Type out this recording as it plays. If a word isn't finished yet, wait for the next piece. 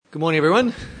Good morning,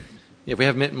 everyone. If we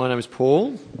haven't met, my name is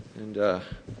Paul, and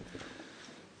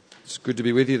it's good to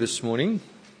be with you this morning.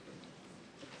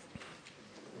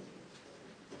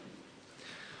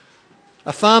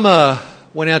 A farmer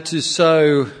went out to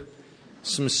sow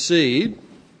some seed,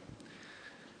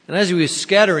 and as he was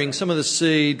scattering, some of the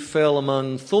seed fell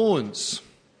among thorns.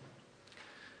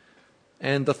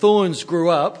 And the thorns grew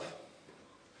up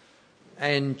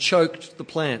and choked the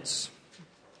plants.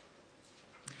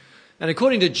 And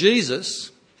according to Jesus,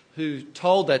 who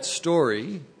told that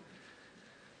story,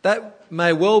 that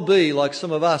may well be like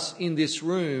some of us in this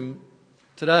room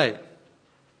today.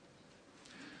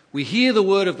 We hear the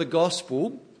word of the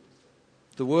gospel,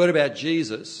 the word about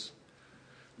Jesus,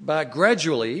 but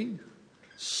gradually,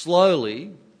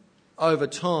 slowly, over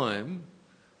time,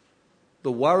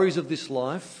 the worries of this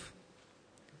life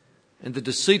and the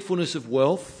deceitfulness of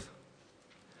wealth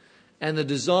and the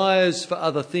desires for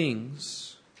other things,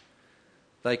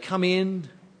 they come in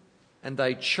and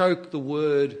they choke the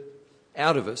word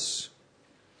out of us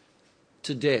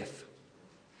to death.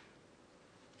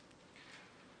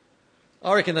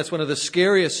 I reckon that's one of the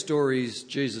scariest stories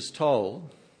Jesus told,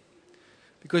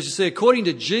 because you see, according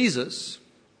to Jesus,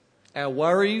 our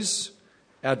worries,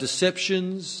 our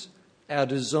deceptions, our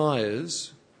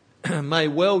desires may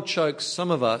well choke some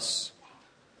of us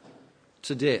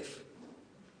to death.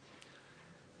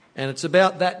 And it's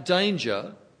about that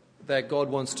danger that God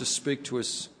wants to speak to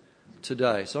us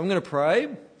today. So I'm going to pray. I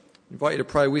invite you to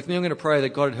pray with me. I'm going to pray that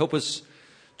God would help us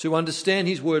to understand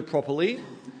His word properly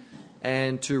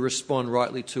and to respond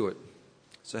rightly to it.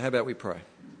 So how about we pray?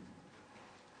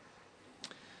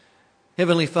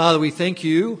 Heavenly Father, we thank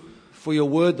you for your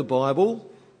word, the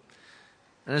Bible.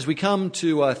 And as we come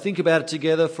to think about it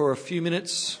together for a few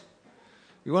minutes,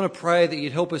 we want to pray that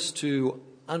you'd help us to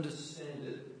understand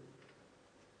it,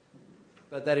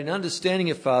 but that in understanding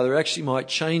it, Father, it actually might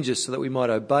change us so that we might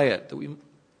obey it. That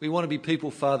we want to be people,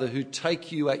 Father, who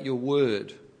take you at your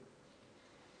word.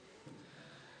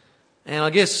 And I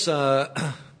guess,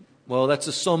 that's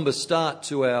a somber start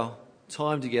to our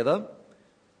time together.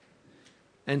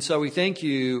 And so we thank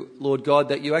you, Lord God,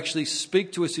 that you actually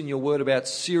speak to us in your word about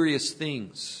serious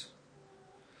things.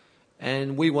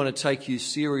 And we want to take you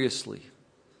seriously.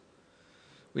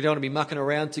 We don't want to be mucking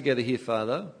around together here,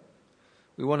 Father.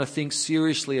 We want to think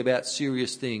seriously about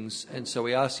serious things, and so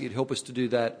we ask you to help us to do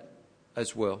that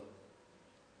as well.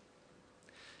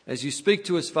 As you speak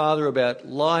to us, Father, about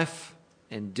life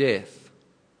and death,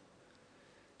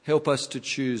 help us to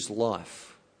choose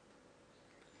life.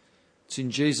 It's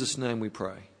in Jesus' name we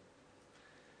pray.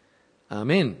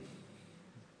 Amen.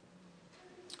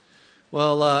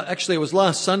 Well, actually, it was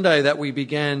last Sunday that we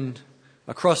began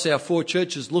across our 4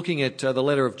 churches looking at the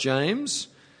letter of James.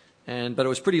 But it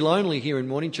was pretty lonely here in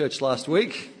Morning Church last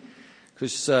week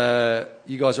because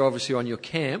you guys are obviously on your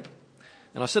camp.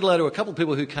 And I said hello to a couple of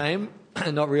people who came,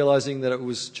 not realising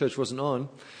that church wasn't on.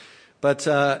 But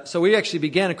so we actually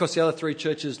began across the other 3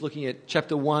 churches looking at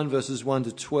chapter 1, verses 1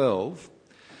 to 12.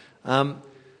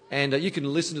 And you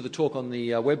can listen to the talk on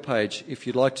the webpage if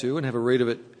you'd like to and have a read of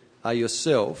it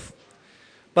yourself.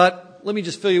 But let me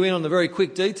just fill you in on the very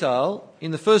quick detail.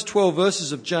 In the first 12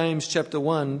 verses of James chapter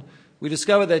 1, we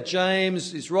discover that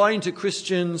James is writing to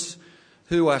Christians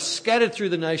who are scattered through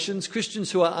the nations, Christians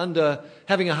who are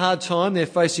having a hard time, they're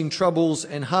facing troubles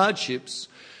and hardships.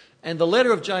 And the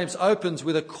letter of James opens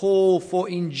with a call for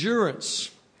endurance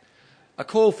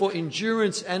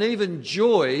and even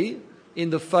joy in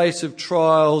the face of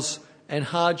trials and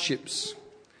hardships.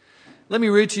 Let me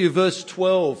read to you verse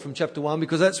 12 from chapter 1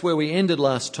 because that's where we ended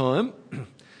last time.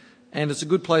 And it's a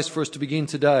good place for us to begin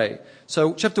today.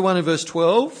 So chapter 1 and verse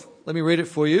 12. Let me read it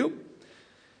for you. It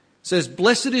says,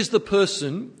 "Blessed is the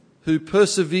person who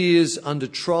perseveres under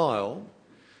trial,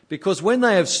 because when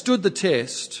they have stood the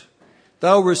test,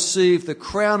 they'll receive the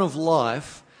crown of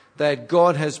life that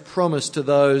God has promised to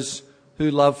those who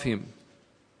love him."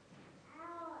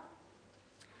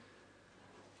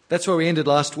 That's where we ended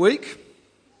last week.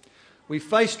 We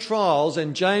face trials,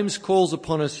 and James calls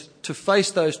upon us to face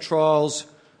those trials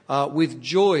with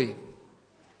joy.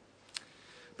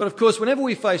 But of course, whenever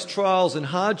we face trials and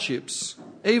hardships,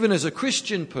 even as a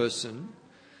Christian person,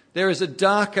 there is a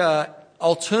darker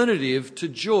alternative to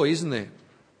joy, isn't there?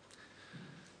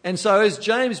 And so as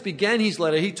James began his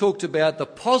letter, he talked about the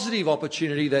positive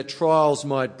opportunity that trials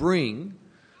might bring,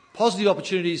 positive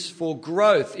opportunities for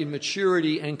growth in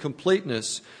maturity and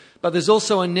completeness. But there's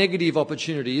also a negative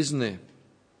opportunity, isn't there?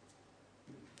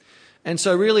 And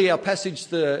so really our passage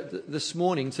this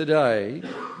morning, today,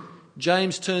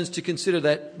 James turns to consider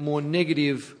that more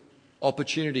negative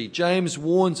opportunity. James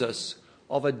warns us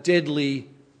of a deadly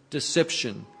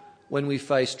deception when we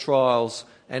face trials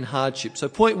and hardship. So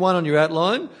point 1 on your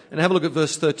outline, and have a look at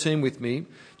verse 13 with me.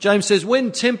 James says,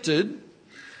 when tempted,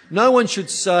 no one should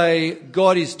say,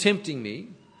 God is tempting me,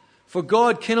 for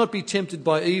God cannot be tempted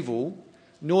by evil,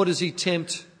 nor does he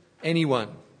tempt anyone.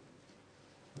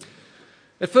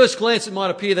 At first glance, it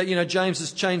might appear that, James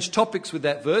has changed topics with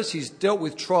that verse. He's dealt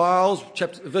with trials,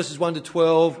 verses 1 to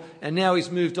 12, and now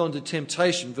he's moved on to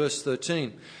temptation, verse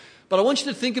 13. But I want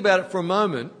you to think about it for a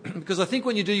moment, because I think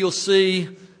when you do, you'll see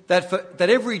that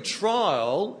every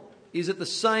trial is at the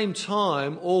same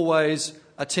time always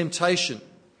a temptation.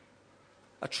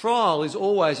 A trial is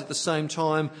always at the same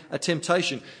time a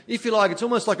temptation. If you like, it's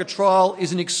almost like a trial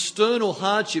is an external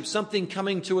hardship, something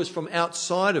coming to us from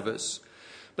outside of us.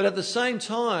 But at the same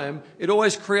time, it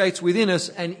always creates within us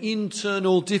an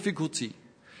internal difficulty.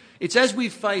 It's as we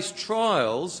face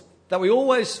trials that we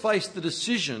always face the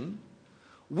decision,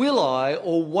 will I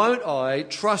or won't I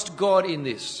trust God in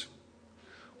this?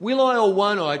 Will I or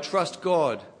won't I trust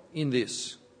God in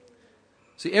this?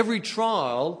 See, every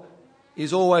trial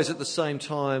is always at the same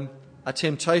time a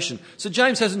temptation. So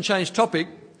James hasn't changed topic.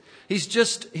 He's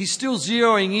still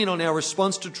zeroing in on our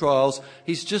response to trials.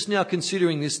 He's just now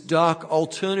considering this dark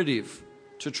alternative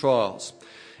to trials.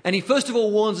 And he first of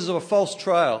all warns us of a false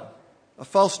trial.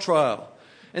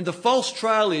 And the false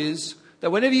trial is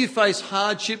that whenever you face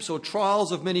hardships or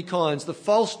trials of many kinds, the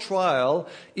false trial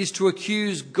is to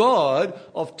accuse God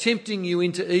of tempting you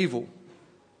into evil.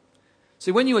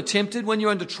 See, when you are tempted, when you're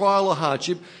under trial or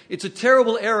hardship, it's a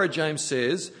terrible error, James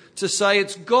says, to say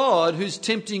it's God who's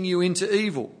tempting you into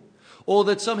evil, or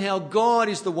that somehow God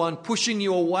is the one pushing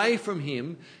you away from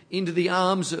him into the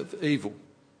arms of evil.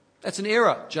 That's an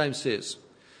error, James says.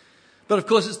 But of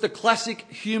course, it's the classic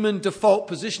human default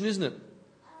position, isn't it?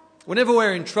 Whenever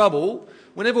we're in trouble,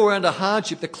 whenever we're under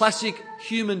hardship, the classic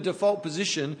human default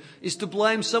position is to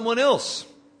blame someone else.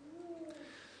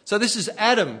 So this is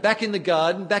Adam back in the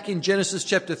garden, back in Genesis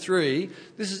chapter 3.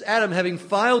 This is Adam having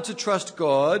failed to trust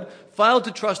God, failed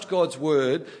to trust God's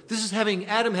word. This is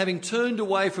Adam having turned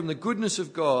away from the goodness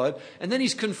of God, and then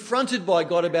he's confronted by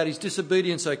God about his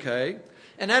disobedience, okay?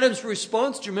 And Adam's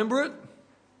response, do you remember it?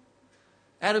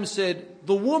 Adam said,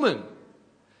 the woman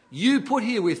you put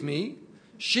here with me,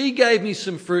 she gave me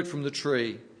some fruit from the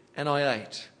tree and I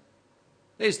ate.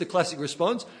 There's the classic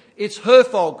response. It's her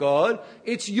fault, God.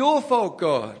 It's your fault,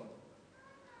 God.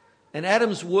 And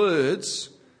Adam's words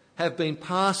have been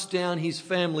passed down his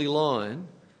family line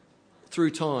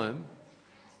through time,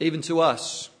 even to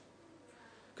us.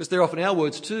 Because they're often our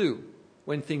words too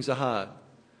when things are hard,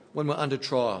 when we're under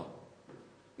trial.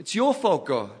 It's your fault,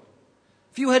 God.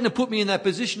 If you hadn't put me in that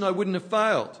position, I wouldn't have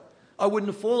failed. I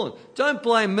wouldn't have fallen. Don't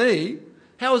blame me.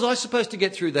 How was I supposed to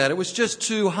get through that? It was just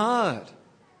too hard.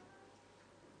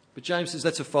 But James says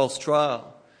that's a false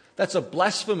trial. That's a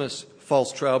blasphemous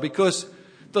false trial, because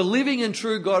the living and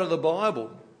true God of the Bible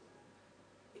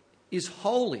is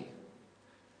holy.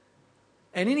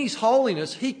 And in his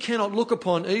holiness, he cannot look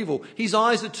upon evil. His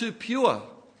eyes are too pure.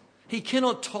 He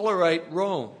cannot tolerate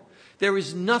wrong. There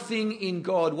is nothing in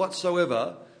God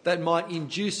whatsoever that might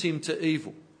induce him to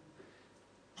evil.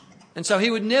 And so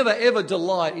he would never ever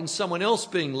delight in someone else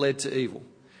being led to evil.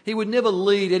 He would never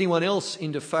lead anyone else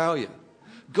into failure.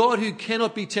 God, who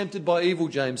cannot be tempted by evil,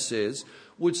 James says,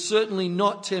 would certainly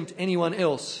not tempt anyone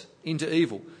else into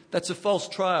evil. That's a false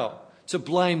trial, to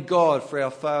blame God for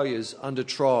our failures under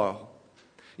trial.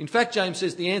 In fact, James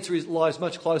says the answer lies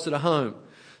much closer to home.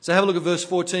 So have a look at verse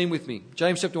 14 with me.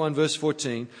 James chapter 1, verse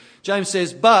 14. James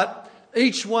says, but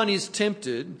each one is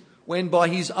tempted when by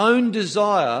his own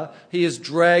desire he is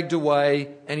dragged away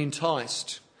and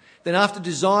enticed. Then after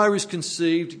desire is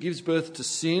conceived, it gives birth to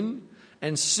sin.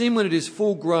 And sin, when it is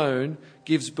full grown,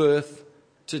 gives birth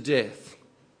to death.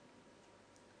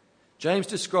 James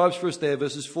describes for us there,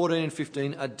 verses 14 and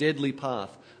 15, a deadly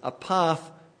path, a path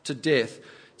to death.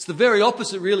 It's the very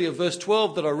opposite, really, of verse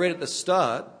 12 that I read at the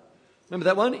start. Remember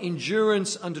that one?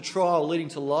 Endurance under trial leading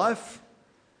to life.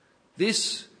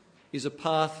 This is a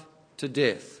path to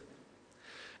death.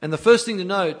 And the first thing to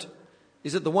note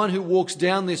is that the one who walks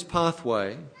down this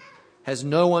pathway has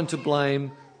no one to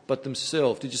blame but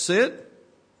themselves. Did you see it?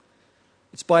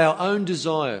 It's by our own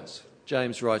desires,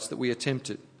 James writes, that we are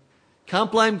tempted.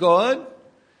 Can't blame God.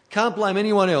 Can't blame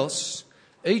anyone else.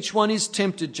 Each one is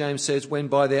tempted, James says, when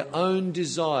by their own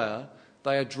desire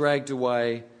they are dragged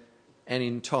away and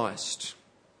enticed.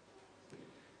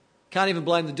 Can't even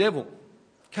blame the devil.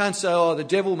 Can't say, oh, the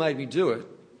devil made me do it.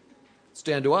 It's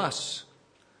down to us.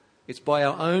 It's by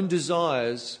our own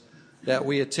desires that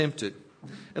we are tempted.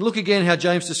 And look again how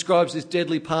James describes this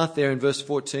deadly path there in verse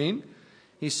 14.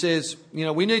 He says,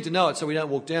 we need to know it so we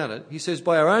don't walk down it. He says,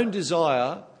 by our own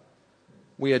desire,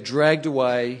 we are dragged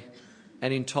away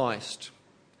and enticed.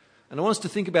 And I want us to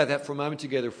think about that for a moment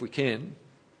together if we can.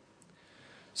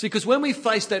 See, because when we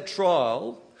face that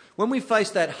trial, when we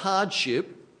face that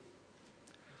hardship,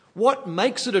 what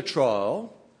makes it a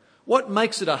trial, what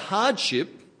makes it a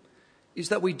hardship, is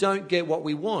that we don't get what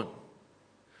we want.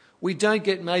 We don't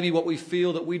get maybe what we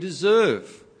feel that we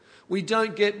deserve. We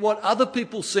don't get what other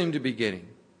people seem to be getting.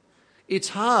 It's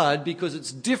hard because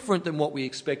it's different than what we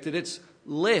expected. It's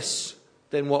less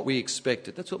than what we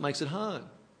expected. That's what makes it hard.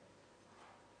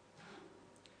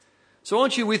 So I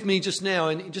want you with me just now,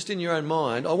 and just in your own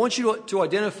mind, I want you to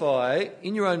identify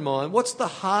in your own mind what's the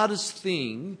hardest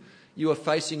thing you are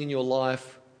facing in your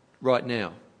life right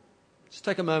now. Just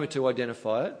take a moment to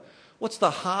identify it. What's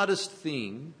the hardest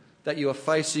thing that you are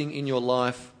facing in your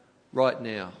life right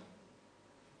now?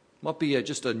 It might be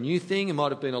just a new thing. It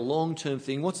might have been a long-term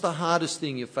thing. What's the hardest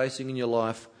thing you're facing in your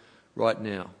life right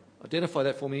now? Identify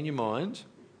that for me in your mind.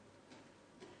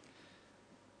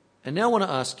 And now I want to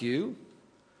ask you,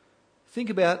 think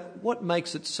about what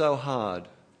makes it so hard.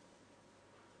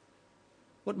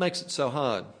 What makes it so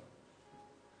hard?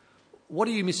 What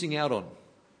are you missing out on?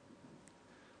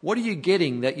 What are you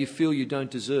getting that you feel you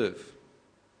don't deserve?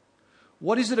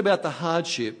 What is it about the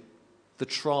hardship, the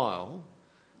trial,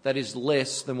 that is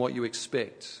less than what you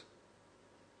expect?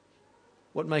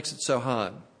 What makes it so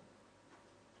hard?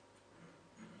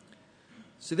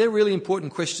 So they're really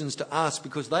important questions to ask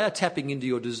because they are tapping into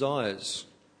your desires.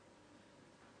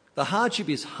 The hardship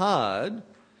is hard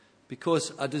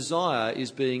because a desire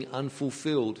is being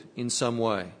unfulfilled in some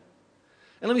way.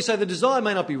 And let me say, the desire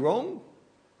may not be wrong.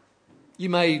 You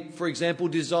may, for example,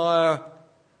 desire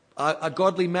a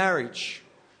godly marriage.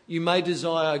 You may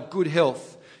desire good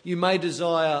health. You may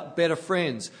desire better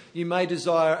friends. You may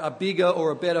desire a bigger or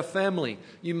a better family.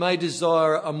 You may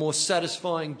desire a more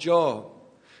satisfying job.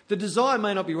 The desire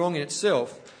may not be wrong in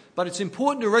itself, but it's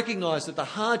important to recognise that the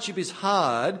hardship is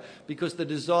hard because the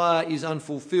desire is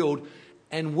unfulfilled,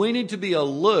 and we need to be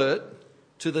alert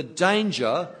to the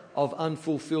danger of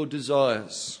unfulfilled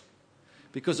desires.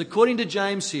 Because according to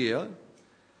James here,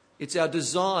 it's our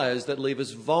desires that leave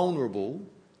us vulnerable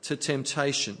to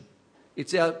temptation.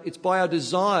 It's by our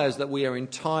desires that we are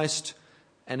enticed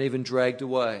and even dragged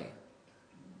away.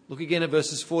 Look again at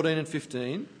verses 14 and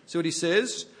 15. See what he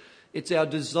says? It's our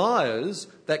desires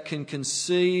that can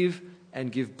conceive and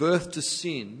give birth to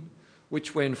sin,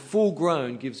 which when full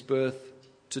grown gives birth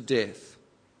to death.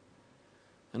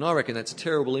 And I reckon that's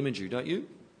terrible imagery, don't you?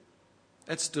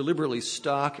 That's deliberately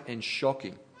stark and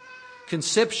shocking.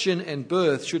 Conception and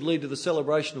birth should lead to the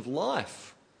celebration of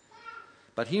life.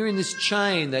 But here in this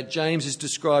chain that James is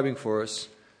describing for us,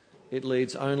 it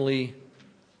leads only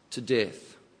to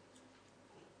death.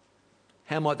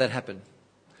 How might that happen?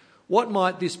 What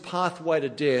might this pathway to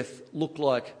death look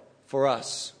like for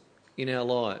us in our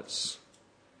lives?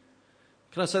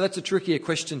 Can I say that's a trickier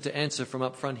question to answer from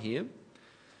up front here?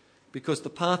 Because the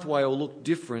pathway will look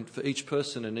different for each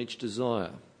person and each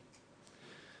desire.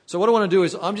 So what I want to do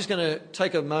is I'm just going to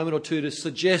take a moment or two to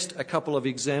suggest a couple of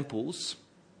examples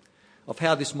of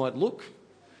how this might look.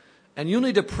 And you'll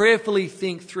need to prayerfully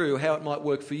think through how it might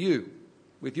work for you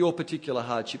with your particular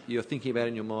hardship you're thinking about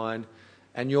in your mind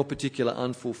and your particular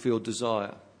unfulfilled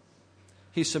desire.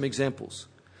 Here's some examples.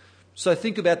 So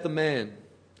think about the man,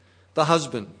 the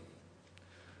husband,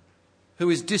 who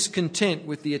is discontent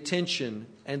with the attention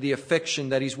and the affection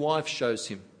that his wife shows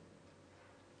him.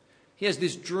 He has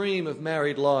this dream of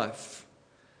married life,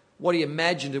 what he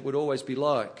imagined it would always be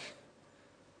like.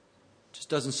 Just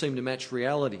doesn't seem to match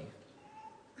reality.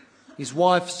 His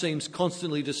wife seems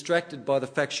constantly distracted by the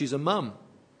fact she's a mum,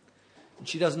 and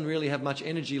she doesn't really have much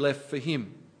energy left for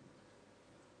him.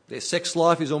 Their sex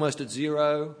life is almost at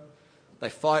zero. They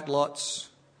fight lots.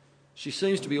 She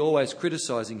seems to be always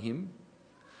criticising him.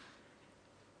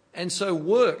 And so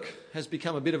work has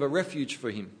become a bit of a refuge for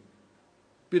him,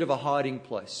 a bit of a hiding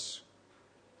place.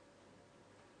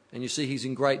 And you see he's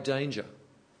in great danger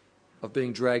of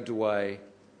being dragged away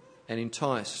and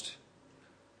enticed.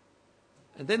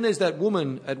 And then there's that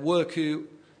woman at work who,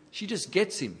 she just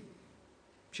gets him.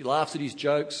 She laughs at his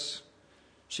jokes.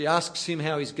 She asks him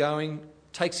how he's going,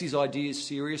 takes his ideas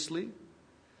seriously.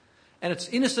 And it's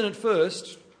innocent at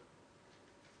first,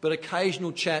 but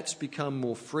occasional chats become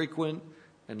more frequent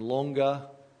and longer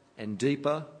and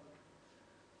deeper.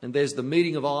 And there's the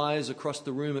meeting of eyes across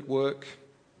the room at work.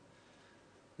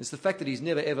 There's the fact that he's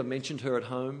never ever mentioned her at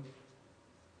home.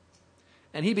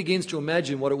 And he begins to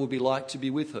imagine what it would be like to be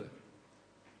with her,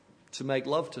 to make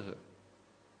love to her.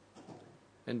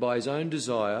 And by his own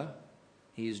desire,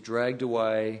 he is dragged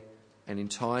away and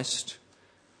enticed,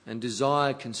 and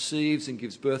desire conceives and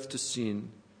gives birth to sin,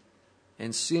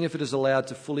 And sin, if it is allowed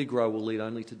to fully grow, will lead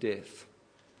only to death.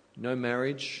 No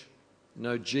marriage,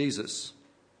 no Jesus,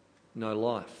 no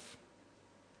life.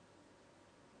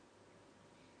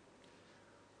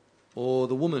 Or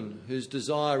the woman whose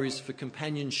desire is for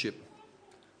companionship,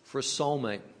 for a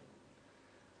soulmate,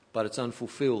 but it's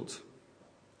unfulfilled.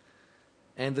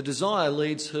 And the desire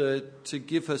leads her to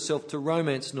give herself to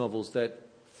romance novels that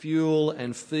fuel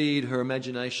and feed her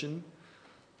imagination.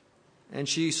 And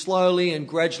she slowly and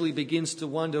gradually begins to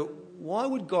wonder, why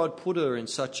would God put her in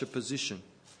such a position?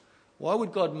 Why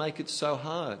would God make it so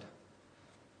hard?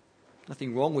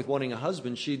 Nothing wrong with wanting a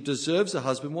husband. She deserves a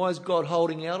husband. Why is God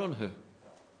holding out on her?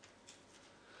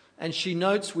 And she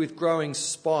notes with growing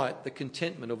spite the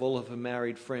contentment of all of her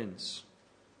married friends.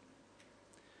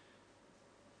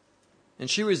 And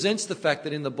she resents the fact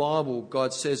that in the Bible,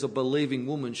 God says a believing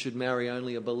woman should marry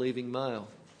only a believing male.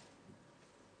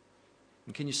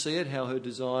 And can you see it, how her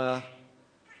desire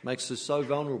makes her so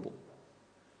vulnerable?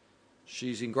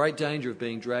 She's in great danger of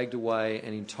being dragged away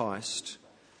and enticed.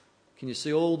 Can you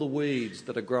see all the weeds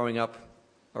that are growing up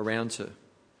around her?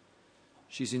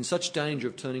 She's in such danger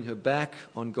of turning her back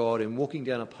on God and walking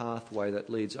down a pathway that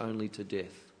leads only to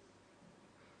death.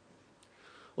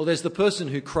 Well, there's the person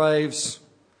who craves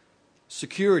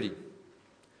security,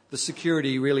 the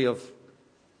security really of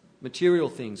material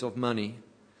things, of money,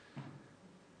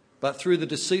 but through the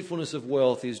deceitfulness of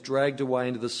wealth is dragged away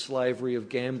into the slavery of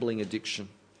gambling addiction,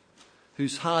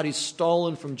 whose heart is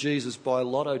stolen from Jesus by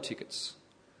lotto tickets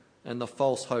and the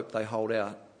false hope they hold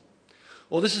out.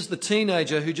 Or this is the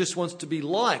teenager who just wants to be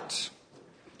liked,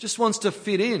 just wants to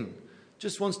fit in,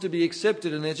 just wants to be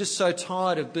accepted, and they're just so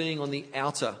tired of being on the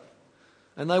outer,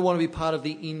 and they want to be part of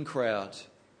the in crowd.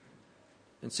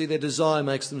 And see, their desire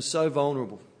makes them so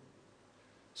vulnerable,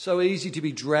 so easy to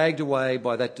be dragged away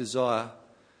by that desire.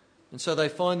 And so they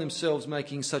find themselves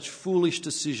making such foolish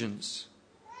decisions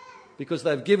because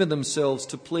they've given themselves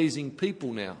to pleasing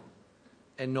people now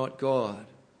and not God.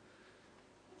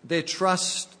 They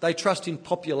trust in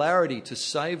popularity to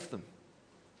save them,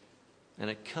 and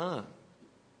it can't.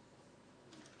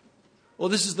 Or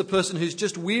this is the person who's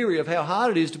just weary of how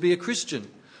hard it is to be a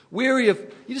Christian. Weary of,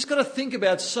 you just got to think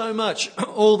about so much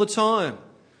all the time.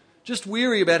 Just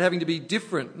weary about having to be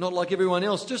different, not like everyone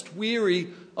else. Just weary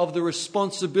of the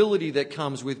responsibility that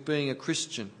comes with being a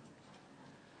Christian.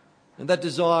 And that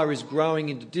desire is growing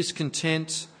into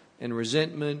discontent and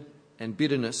resentment and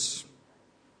bitterness.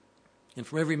 And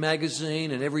from every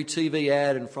magazine and every TV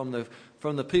ad and from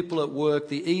the people at work,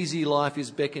 the easy life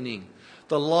is beckoning.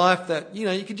 The life that,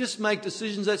 you can just make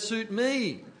decisions that suit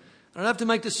me. I don't have to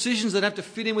make decisions that have to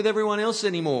fit in with everyone else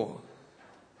anymore.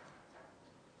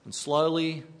 And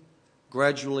slowly,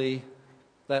 gradually,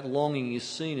 that longing is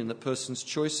seen in the person's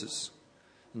choices.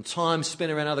 And time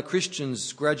spent around other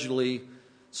Christians gradually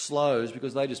slows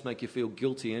because they just make you feel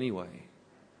guilty anyway.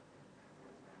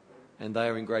 And they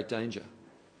are in great danger.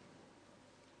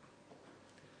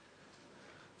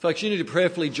 Folks, you need to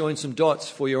prayerfully join some dots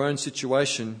for your own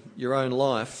situation, your own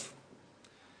life.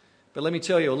 But let me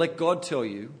tell you, or let God tell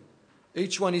you,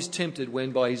 each one is tempted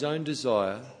when by his own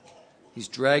desire he's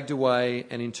dragged away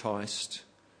and enticed.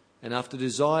 And after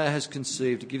desire has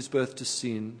conceived, it gives birth to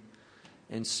sin.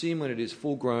 And sin, when it is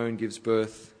full grown, gives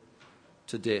birth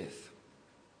to death.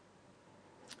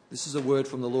 This is a word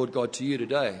from the Lord God to you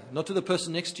today. Not to the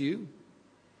person next to you,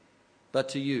 but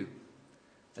to you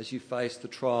as you face the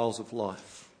trials of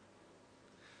life.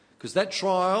 Because that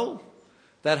trial,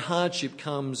 that hardship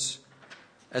comes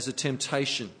as a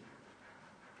temptation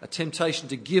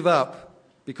to give up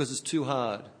because it's too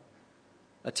hard,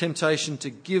 a temptation to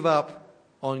give up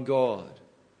on God,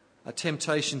 a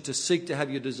temptation to seek to have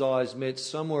your desires met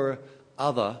somewhere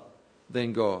other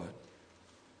than God.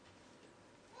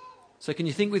 So can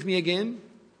you think with me again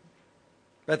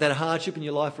about that hardship in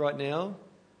your life right now?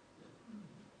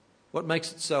 What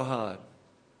makes it so hard?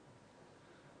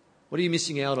 What are you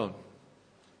missing out on?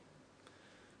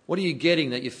 What are you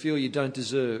getting that you feel you don't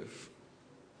deserve?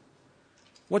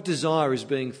 What desire is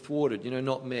being thwarted,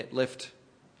 not met, left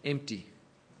empty?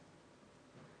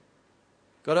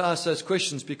 Got to ask those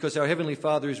questions because our Heavenly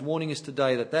Father is warning us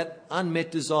today that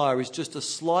unmet desire is just a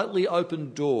slightly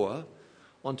open door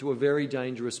onto a very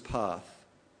dangerous path,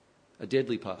 a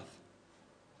deadly path.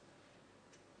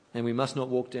 And we must not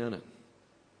walk down it.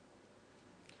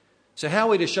 So how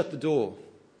are we to shut the door?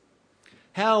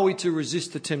 How are we to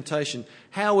resist the temptation?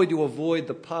 How are we to avoid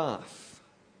the path?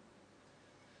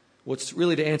 Well, it's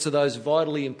really to answer those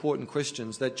vitally important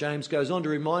questions that James goes on to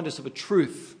remind us of a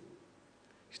truth.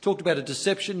 He's talked about a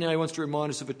deception, now he wants to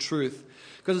remind us of a truth.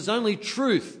 Because it's only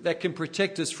truth that can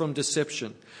protect us from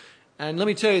deception. And let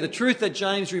me tell you, the truth that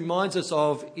James reminds us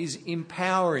of is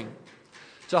empowering.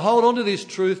 To hold on to this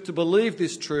truth, to believe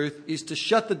this truth, is to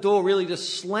shut the door, really to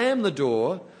slam the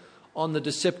door on the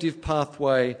deceptive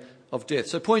pathway of death.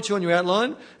 So point you on your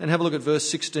outline and have a look at verse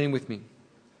 16 with me.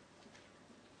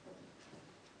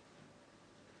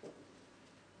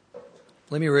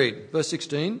 Let me read. Verse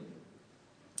 16.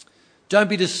 Don't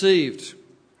be deceived,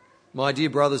 my dear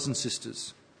brothers and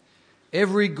sisters.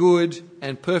 Every good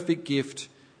and perfect gift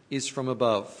is from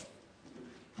above.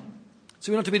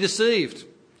 So we're not to be deceived.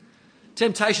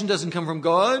 Temptation doesn't come from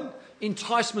God.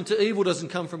 Enticement to evil doesn't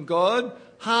come from God.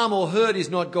 Harm or hurt is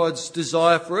not God's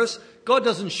desire for us. God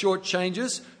doesn't shortchange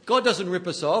us. God doesn't rip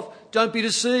us off. Don't be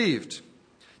deceived.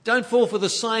 Don't fall for the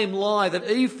same lie that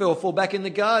Eve fell for back in the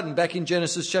garden, back in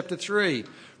Genesis chapter 3.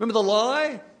 Remember the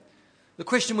lie? The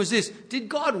question was this: did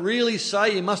God really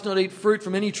say you must not eat fruit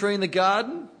from any tree in the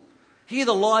garden? Hear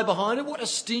the lie behind it? What a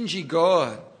stingy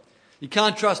God. You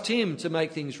can't trust him to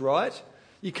make things right.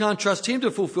 You can't trust him to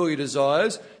fulfill your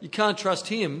desires. You can't trust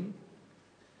him.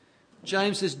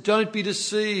 James says, don't be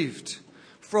deceived.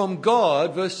 From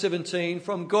God, verse 17,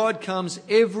 from God comes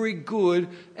every good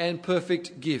and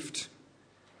perfect gift.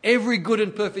 Every good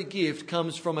and perfect gift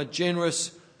comes from a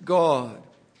generous God.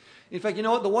 In fact, you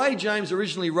know what? The way James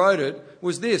originally wrote it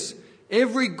was this: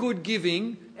 every good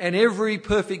giving and every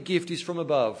perfect gift is from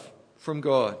above, from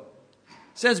God.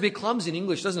 Sounds a bit clumsy in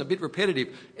English, doesn't it? A bit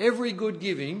repetitive. Every good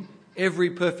giving, every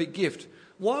perfect gift.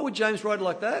 Why would James write it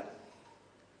like that?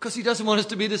 Because he doesn't want us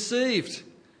to be deceived.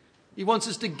 He wants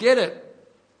us to get it.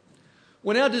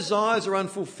 When our desires are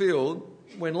unfulfilled,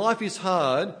 when life is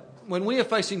hard, when we are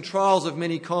facing trials of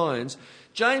many kinds,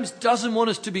 James doesn't want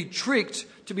us to be tricked,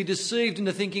 to be deceived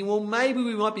into thinking, well, maybe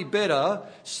we might be better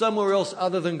somewhere else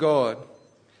other than God.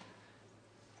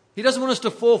 He doesn't want us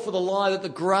to fall for the lie that the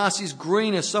grass is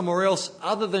greener somewhere else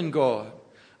other than God,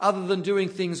 other than doing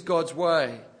things God's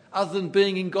way, other than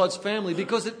being in God's family,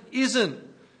 because it isn't.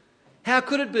 How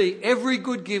could it be? Every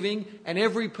good giving and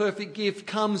every perfect gift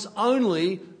comes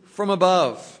only from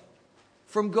above,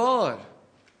 from God,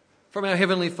 from our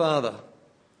Heavenly Father.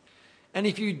 And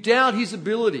if you doubt his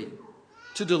ability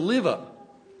to deliver,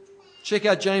 check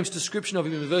out James' description of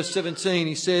him in verse 17.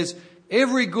 He says,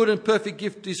 every good and perfect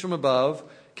gift is from above,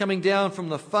 coming down from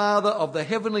the Father of the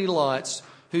heavenly lights,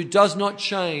 who does not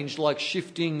change like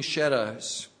shifting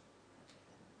shadows.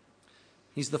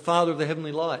 He's the Father of the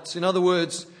heavenly lights. In other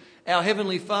words, our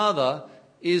Heavenly Father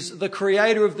is the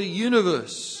creator of the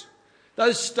universe.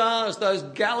 Those stars, those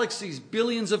galaxies,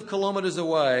 billions of kilometres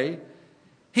away,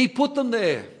 he put them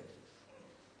there.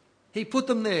 He put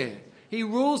them there. He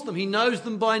rules them. He knows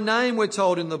them by name, we're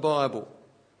told in the Bible.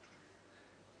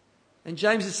 And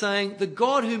James is saying, the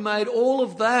God who made all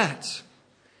of that,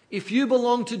 if you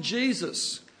belong to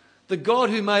Jesus, the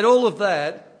God who made all of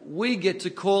that, we get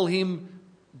to call him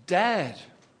Dad.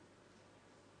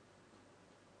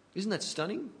 Isn't that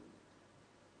stunning?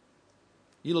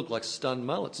 You look like stunned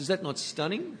mullets. Is that not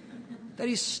stunning? That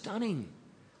is stunning.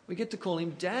 We get to call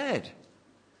him Dad.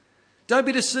 Don't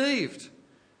be deceived.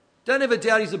 Don't ever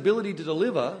doubt his ability to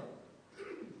deliver.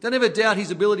 Don't ever doubt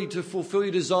his ability to fulfill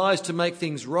your desires, to make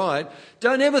things right.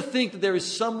 Don't ever think that there is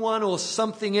someone or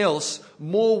something else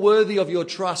more worthy of your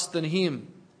trust than him.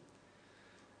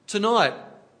 Tonight,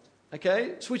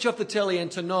 okay, switch off the telly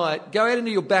and tonight, go out into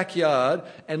your backyard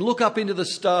and look up into the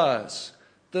stars,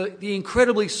 the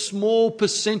incredibly small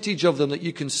percentage of them that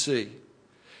you can see.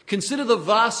 Consider the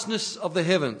vastness of the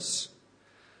heavens.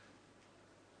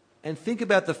 And think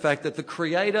about the fact that the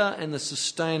creator and the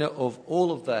sustainer of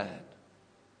all of that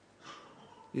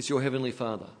is your Heavenly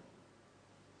Father,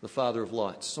 the Father of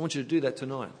lights. I want you to do that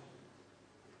tonight.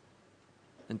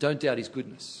 And don't doubt his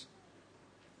goodness.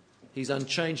 He's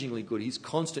unchangingly good. He's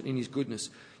constant in his goodness.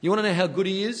 You want to know how good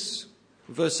he is?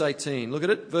 Verse 18. Look at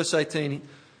it. Verse 18.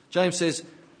 James says,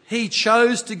 he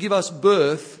chose to give us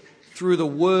birth through the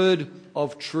word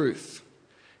of truth.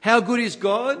 How good is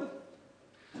God?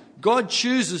 God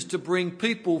chooses to bring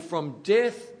people from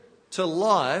death to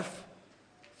life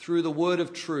through the word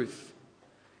of truth.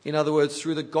 In other words,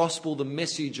 through the gospel, the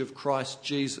message of Christ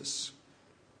Jesus.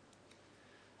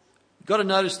 You've got to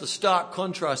notice the stark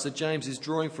contrast that James is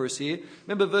drawing for us here.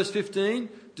 Remember verse 15?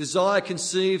 Desire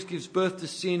conceives, gives birth to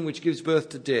sin, which gives birth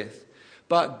to death.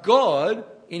 But God,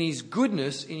 in his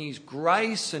goodness, in his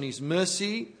grace and his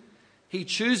mercy, he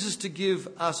chooses to give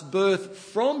us birth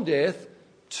from death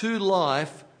to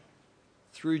life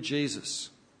through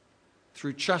Jesus,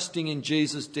 through trusting in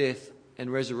Jesus' death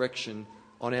and resurrection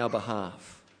on our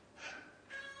behalf.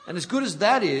 And as good as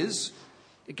that is,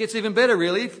 it gets even better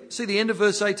really. See the end of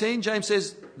verse 18? James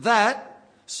says that,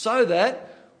 so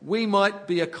that we might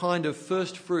be a kind of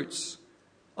first fruits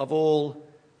of all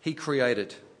he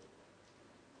created.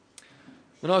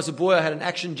 When I was a boy, I had an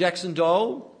Action Jackson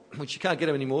doll, which you can't get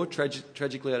them anymore,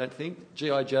 tragically I don't think.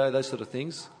 G.I. Joe, those sort of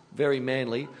things. Very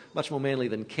manly, much more manly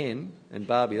than Ken and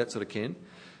Barbie, that sort of Ken.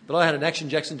 But I had an Action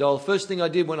Jackson doll. The first thing I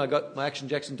did when I got my Action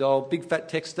Jackson doll, big fat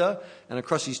texter, and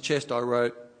across his chest I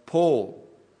wrote, Paul,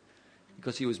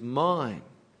 because he was mine.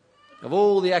 Of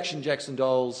all the Action Jackson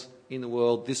dolls in the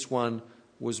world, this one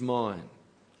was mine.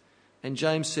 And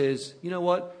James says, you know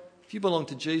what? If you belong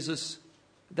to Jesus,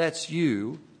 that's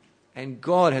you. And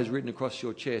God has written across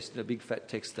your chest in a big fat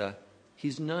texter,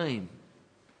 his name.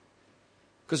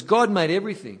 Because God made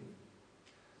everything.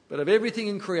 But of everything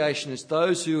in creation, it's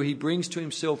those who he brings to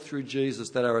himself through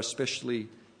Jesus that are especially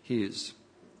his.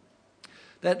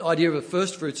 That idea of the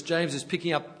first fruits, James is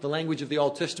picking up the language of the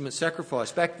Old Testament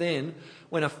sacrifice. Back then,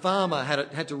 when a farmer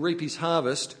had to reap his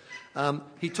harvest,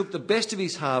 he took the best of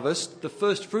his harvest, the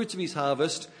first fruits of his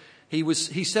harvest,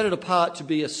 he set it apart to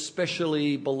be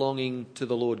especially belonging to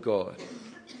the Lord God.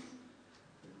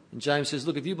 And James says,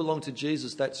 look, if you belong to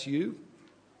Jesus, that's you.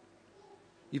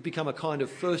 You've become a kind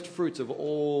of first fruits of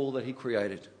all that he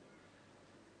created.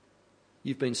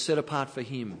 You've been set apart for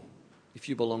him if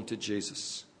you belong to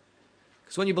Jesus.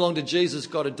 Because when you belong to Jesus,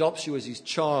 God adopts you as his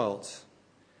child.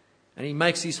 And he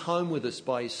makes his home with us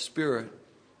by his Spirit.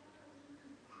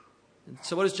 And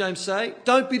so what does James say?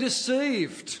 Don't be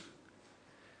deceived.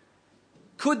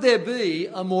 Could there be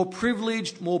a more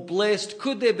privileged, more blessed,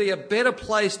 could there be a better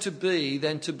place to be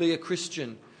than to be a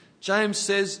Christian? James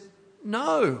says,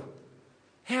 no.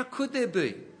 How could there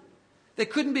be? There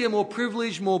couldn't be a more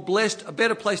privileged, more blessed, a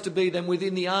better place to be than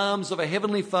within the arms of a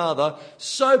Heavenly Father,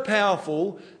 so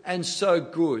powerful and so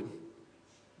good.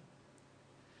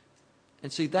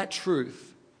 And see, that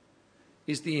truth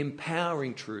is the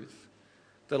empowering truth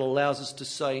that allows us to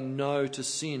say no to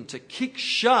sin, to kick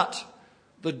shut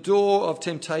the door of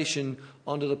temptation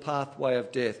onto the pathway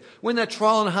of death. When that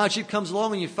trial and hardship comes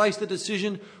along and you face the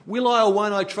decision, will I or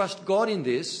won't I trust God in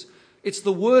this? It's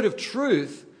the word of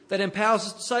truth that empowers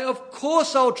us to say, of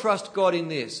course I'll trust God in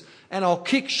this. And I'll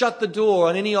kick shut the door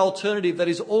on any alternative that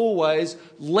is always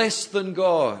less than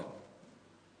God.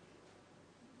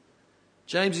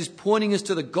 James is pointing us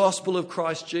to the gospel of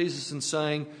Christ Jesus and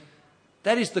saying,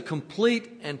 that is the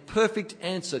complete and perfect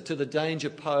answer to the danger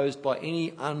posed by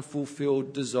any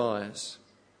unfulfilled desires.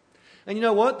 And you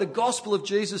know what? The gospel of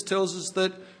Jesus tells us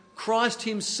that Christ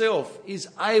himself is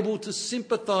able to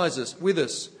sympathise with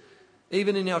us,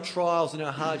 even in our trials and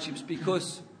our hardships,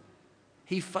 because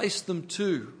he faced them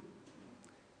too,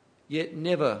 yet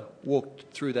never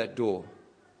walked through that door.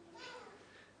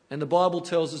 And the Bible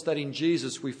tells us that in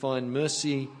Jesus we find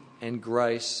mercy and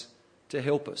grace to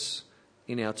help us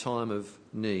in our time of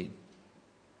need.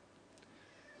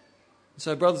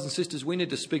 So, brothers and sisters, we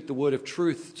need to speak the word of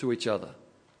truth to each other.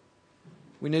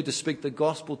 We need to speak the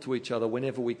gospel to each other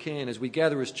whenever we can. As we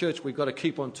gather as church, we've got to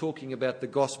keep on talking about the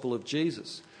gospel of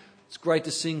Jesus. It's great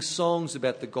to sing songs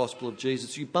about the gospel of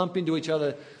Jesus. You bump into each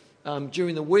other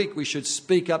during the week, we should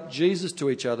speak up Jesus to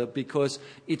each other, because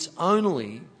it's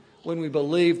only when we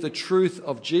believe the truth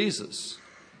of Jesus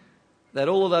that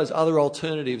all of those other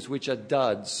alternatives, which are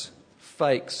duds,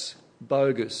 fakes,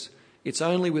 bogus, it's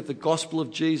only with the gospel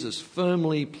of Jesus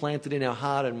firmly planted in our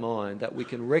heart and mind that we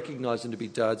can recognise them to be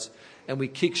duds, and we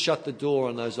kick shut the door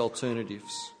on those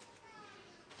alternatives.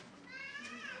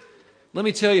 Let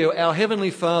me tell you, our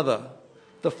Heavenly Father,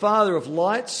 the Father of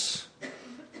lights,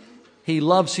 he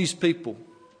loves his people.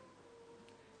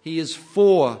 He is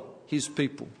for his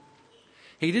people.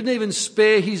 He didn't even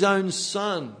spare his own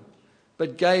Son,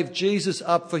 but gave Jesus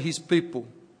up for his people,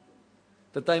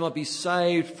 that they might be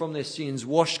saved from their sins,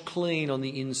 washed clean on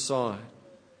the inside.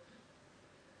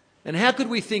 And how could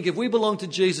we think, if we belong to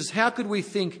Jesus, how could we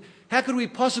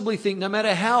possibly think, no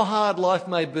matter how hard life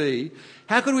may be,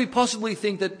 how could we possibly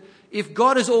think that if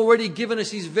God has already given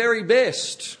us his very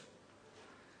best,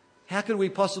 how could we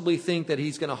possibly think that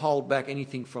he's going to hold back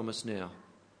anything from us now?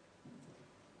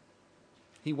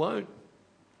 He won't.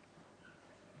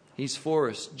 He's for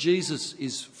us. Jesus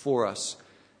is for us.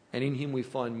 And in him we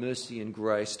find mercy and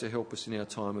grace to help us in our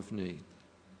time of need.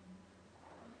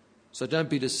 So don't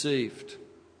be deceived.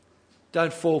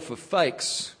 Don't fall for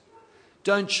fakes.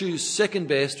 Don't choose second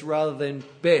best rather than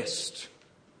best.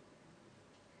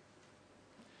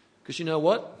 Because you know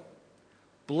what?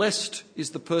 Blessed is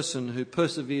the person who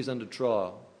perseveres under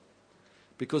trial.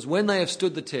 Because when they have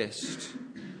stood the test,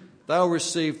 they'll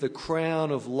receive the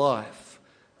crown of life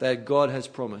that God has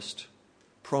promised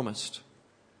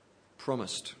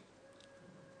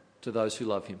to those who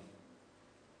love him.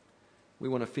 We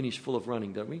want to finish full of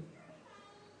running, don't we?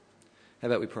 How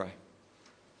about we pray?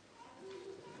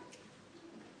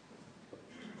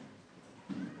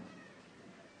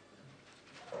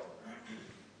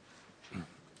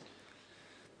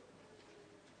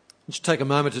 Just take a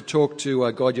moment to talk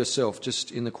to God yourself,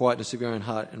 just in the quietness of your own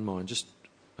heart and mind, just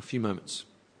a few moments.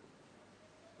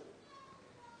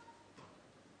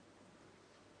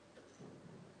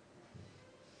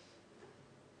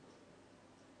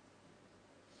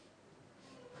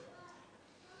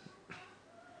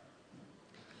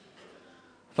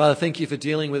 Father, thank you for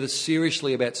dealing with us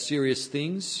seriously about serious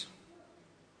things.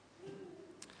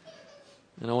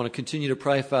 And I want to continue to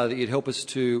pray, Father, that you'd help us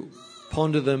to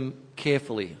ponder them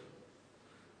carefully.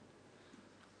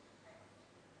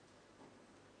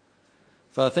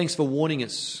 Father, thanks for warning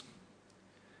us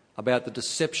about the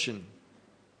deception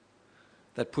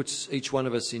that puts each one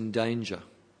of us in danger.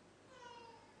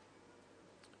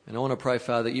 And I want to pray,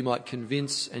 Father, that you might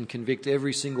convince and convict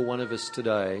every single one of us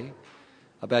today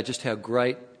about just how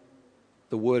great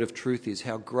the word of truth is,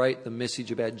 how great the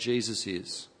message about Jesus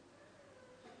is.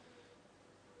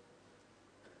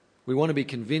 We want to be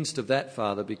convinced of that,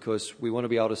 Father, because we want to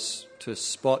be able to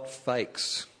spot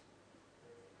fakes.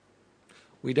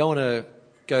 We don't want to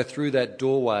go through that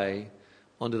doorway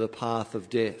onto the path of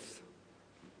death.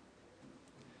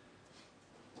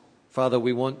 Father,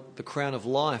 we want the crown of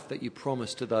life that you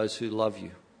promise to those who love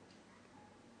you.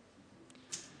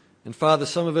 And Father,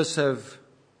 some of us have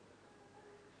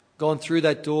gone through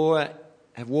that door,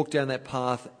 have walked down that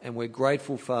path, and we're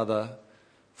grateful, Father,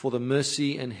 for the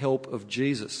mercy and help of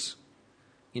Jesus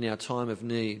in our time of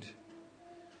need.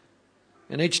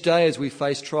 And each day as we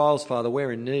face trials, Father,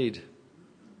 we're in need,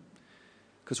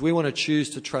 because we want to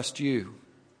choose to trust you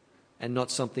and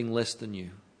not something less than you.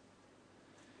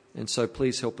 And so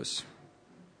please help us.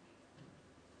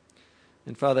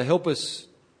 And Father, help us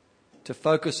to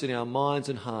focus in our minds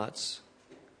and hearts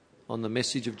on the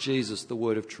message of Jesus, the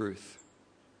word of truth.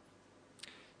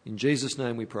 In Jesus'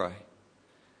 name we pray.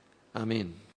 Amen.